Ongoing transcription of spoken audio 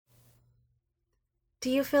Do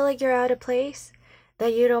you feel like you're out of place?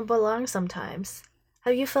 That you don't belong sometimes?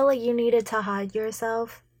 Have you felt like you needed to hide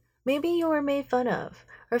yourself? Maybe you were made fun of,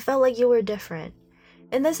 or felt like you were different.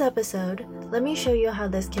 In this episode, let me show you how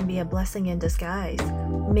this can be a blessing in disguise,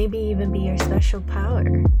 maybe even be your special power.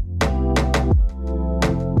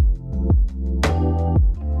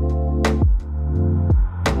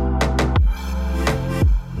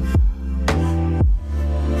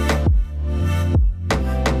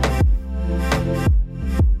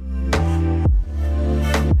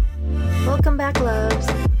 Welcome back, loves.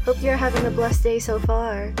 Hope you're having a blessed day so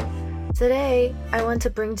far. Today, I want to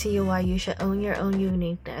bring to you why you should own your own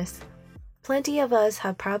uniqueness. Plenty of us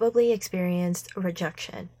have probably experienced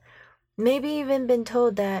rejection. Maybe even been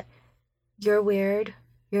told that you're weird,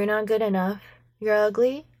 you're not good enough, you're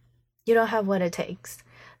ugly, you don't have what it takes.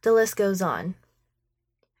 The list goes on.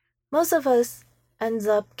 Most of us ends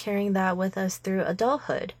up carrying that with us through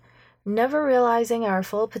adulthood, never realizing our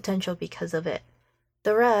full potential because of it.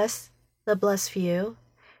 The rest, the blessed few,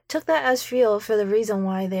 took that as fuel for the reason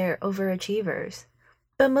why they're overachievers.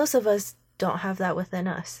 But most of us don't have that within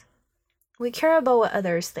us. We care about what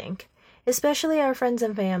others think, especially our friends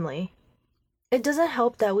and family. It doesn't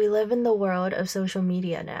help that we live in the world of social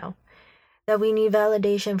media now, that we need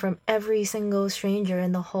validation from every single stranger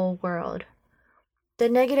in the whole world. The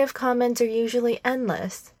negative comments are usually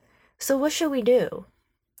endless. So what should we do?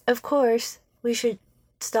 Of course, we should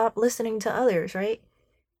stop listening to others, right?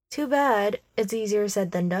 Too bad, it's easier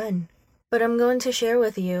said than done. But I'm going to share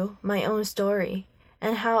with you my own story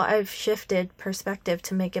and how I've shifted perspective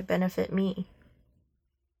to make it benefit me.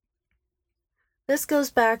 This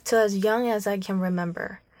goes back to as young as I can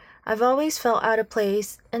remember. I've always felt out of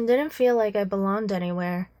place and didn't feel like I belonged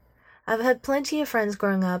anywhere. I've had plenty of friends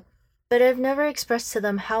growing up, but I've never expressed to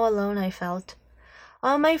them how alone I felt.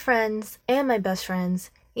 All my friends and my best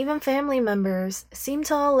friends, even family members, seemed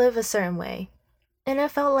to all live a certain way. And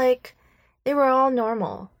it felt like they were all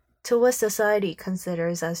normal, to what society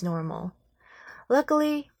considers as normal.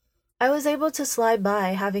 Luckily, I was able to slide by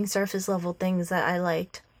having surface level things that I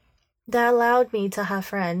liked, that allowed me to have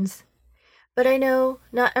friends. But I know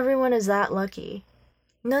not everyone is that lucky.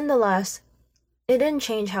 Nonetheless, it didn't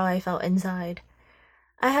change how I felt inside.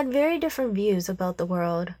 I had very different views about the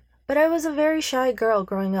world, but I was a very shy girl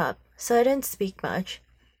growing up, so I didn't speak much.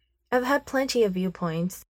 I've had plenty of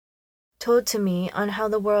viewpoints told to me on how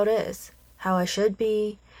the world is, how I should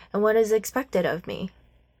be, and what is expected of me.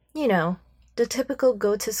 You know, the typical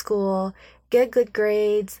go to school, get good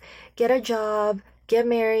grades, get a job, get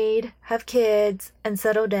married, have kids, and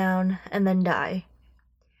settle down, and then die.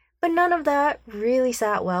 But none of that really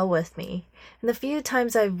sat well with me, and the few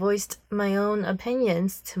times I voiced my own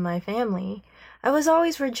opinions to my family, I was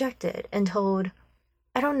always rejected and told,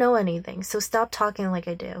 I don't know anything, so stop talking like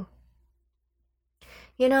I do.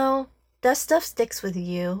 You know, that stuff sticks with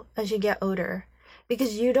you as you get older,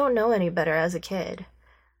 because you don't know any better as a kid.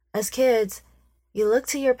 As kids, you look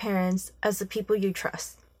to your parents as the people you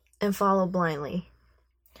trust and follow blindly.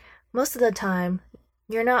 Most of the time,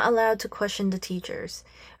 you're not allowed to question the teachers,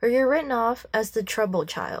 or you're written off as the troubled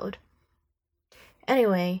child.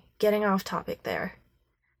 Anyway, getting off topic there.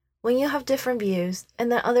 When you have different views,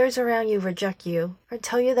 and then others around you reject you, or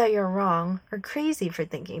tell you that you're wrong, or crazy for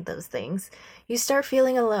thinking those things, you start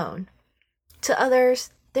feeling alone. To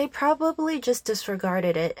others, they probably just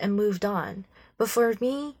disregarded it and moved on, but for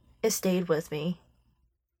me, it stayed with me.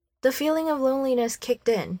 The feeling of loneliness kicked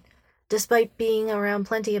in, despite being around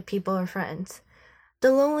plenty of people or friends.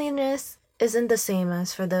 The loneliness isn't the same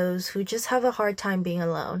as for those who just have a hard time being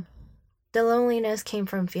alone. The loneliness came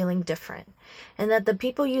from feeling different, and that the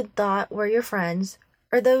people you thought were your friends,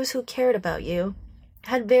 or those who cared about you,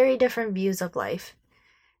 had very different views of life.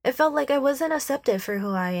 It felt like I wasn't accepted for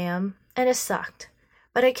who I am, and it sucked,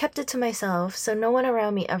 but I kept it to myself so no one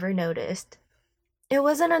around me ever noticed. It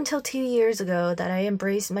wasn't until 2 years ago that I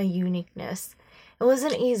embraced my uniqueness. It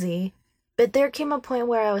wasn't easy, but there came a point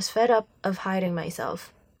where I was fed up of hiding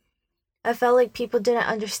myself. I felt like people didn't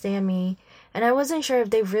understand me, and I wasn't sure if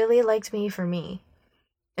they really liked me for me.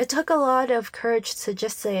 It took a lot of courage to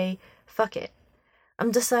just say, fuck it.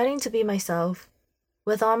 I'm deciding to be myself,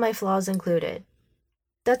 with all my flaws included.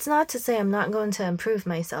 That's not to say I'm not going to improve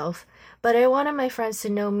myself, but I wanted my friends to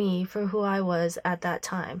know me for who I was at that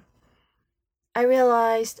time. I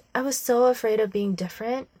realized I was so afraid of being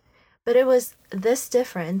different, but it was this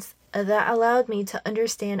difference that allowed me to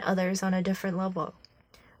understand others on a different level.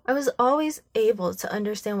 I was always able to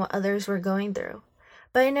understand what others were going through,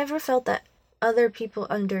 but I never felt that other people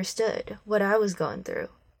understood what I was going through.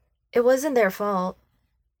 It wasn't their fault.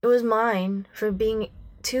 It was mine for being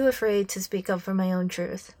too afraid to speak up for my own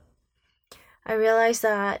truth. I realized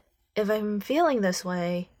that if I'm feeling this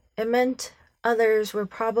way, it meant others were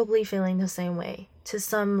probably feeling the same way to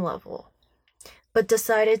some level, but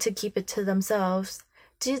decided to keep it to themselves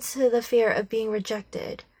due to the fear of being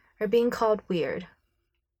rejected or being called weird.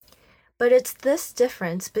 But it's this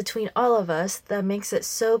difference between all of us that makes it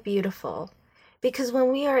so beautiful, because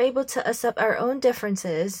when we are able to accept our own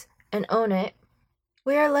differences and own it,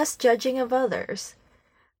 we are less judging of others.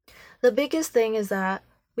 The biggest thing is that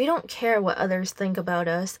we don't care what others think about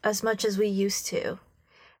us as much as we used to.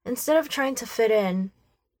 Instead of trying to fit in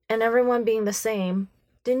and everyone being the same,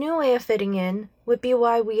 the new way of fitting in would be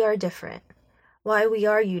why we are different, why we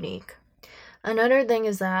are unique. Another thing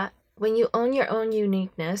is that when you own your own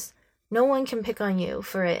uniqueness, no one can pick on you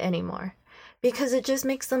for it anymore, because it just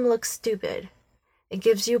makes them look stupid. It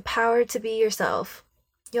gives you power to be yourself.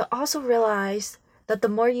 You'll also realize that the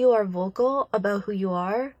more you are vocal about who you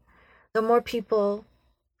are, the more people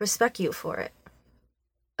respect you for it.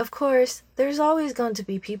 Of course, there's always going to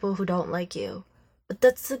be people who don't like you, but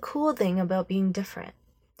that's the cool thing about being different.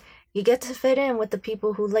 You get to fit in with the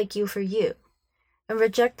people who like you for you, and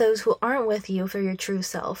reject those who aren't with you for your true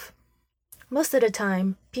self. Most of the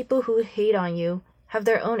time, people who hate on you have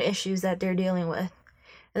their own issues that they're dealing with,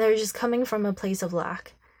 and they're just coming from a place of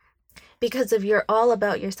lack. Because if you're all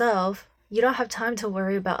about yourself, you don't have time to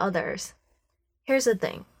worry about others. Here's the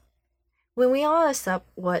thing. When we all accept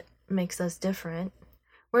what makes us different,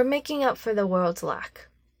 we're making up for the world's lack.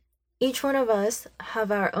 Each one of us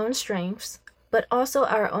have our own strengths, but also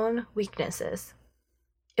our own weaknesses.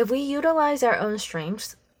 If we utilize our own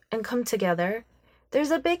strengths and come together,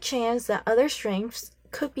 there's a big chance that other strengths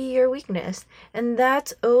could be your weakness, and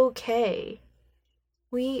that's okay.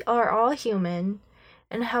 We are all human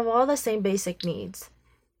and have all the same basic needs.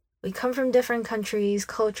 We come from different countries,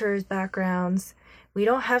 cultures, backgrounds. We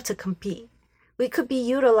don't have to compete. We could be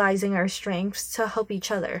utilizing our strengths to help each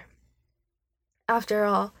other. After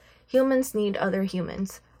all, humans need other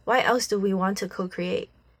humans. Why else do we want to co-create?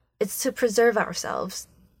 It's to preserve ourselves.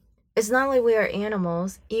 It's not like we are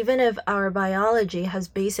animals, even if our biology has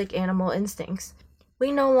basic animal instincts.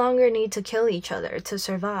 We no longer need to kill each other to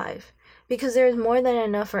survive, because there is more than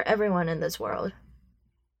enough for everyone in this world.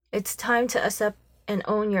 It's time to accept and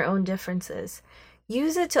own your own differences.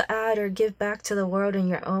 Use it to add or give back to the world in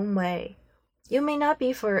your own way. You may not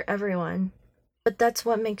be for everyone, but that's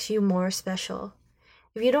what makes you more special.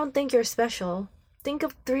 If you don't think you're special, think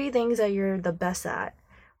of 3 things that you're the best at,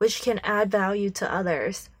 which can add value to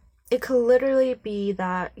others. It could literally be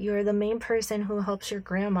that you're the main person who helps your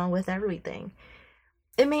grandma with everything.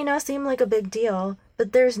 It may not seem like a big deal,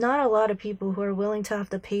 but there's not a lot of people who are willing to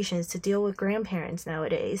have the patience to deal with grandparents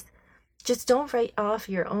nowadays. Just don't write off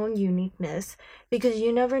your own uniqueness, because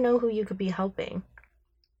you never know who you could be helping,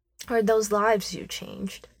 or those lives you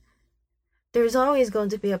changed. There's always going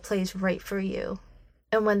to be a place right for you,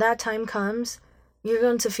 and when that time comes, you're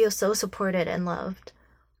going to feel so supported and loved.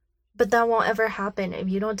 But that won't ever happen if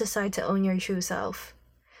you don't decide to own your true self.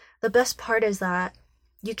 The best part is that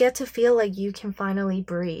you get to feel like you can finally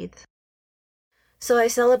breathe. So I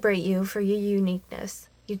celebrate you for your uniqueness.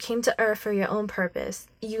 You came to Earth for your own purpose,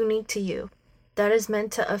 unique to you, that is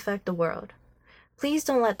meant to affect the world. Please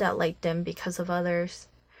don't let that light dim because of others.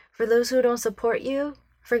 For those who don't support you,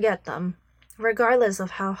 forget them, regardless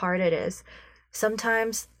of how hard it is.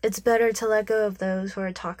 Sometimes it's better to let go of those who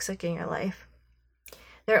are toxic in your life.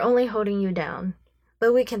 They're only holding you down,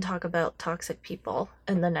 but we can talk about toxic people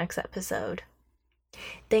in the next episode.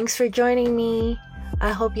 Thanks for joining me.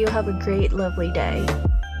 I hope you have a great, lovely day.